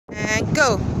right,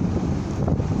 go.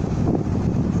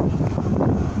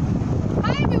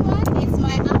 Hi everyone, it's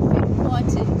my outfit for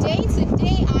today.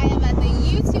 Today I am at the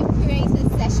YouTube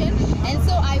creators session, and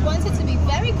so I wanted to be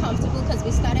very comfortable because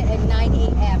we started at 9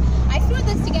 a.m. I threw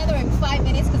this together in 5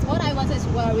 minutes because what I wanted to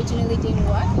wear originally didn't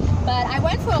work, but I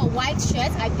went for a white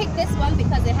shirt. I picked this one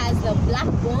because it has the black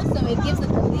bow, so it gives it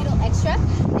a little extra.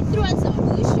 I threw on some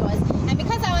blue shorts, and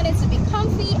because I wanted to be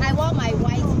comfy, I wore my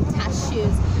white tash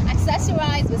shoes,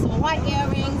 accessorized with some white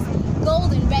earrings,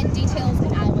 gold and red details,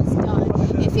 and I was done.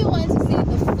 If you want to see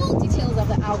the full details of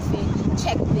the outfit,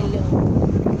 check below.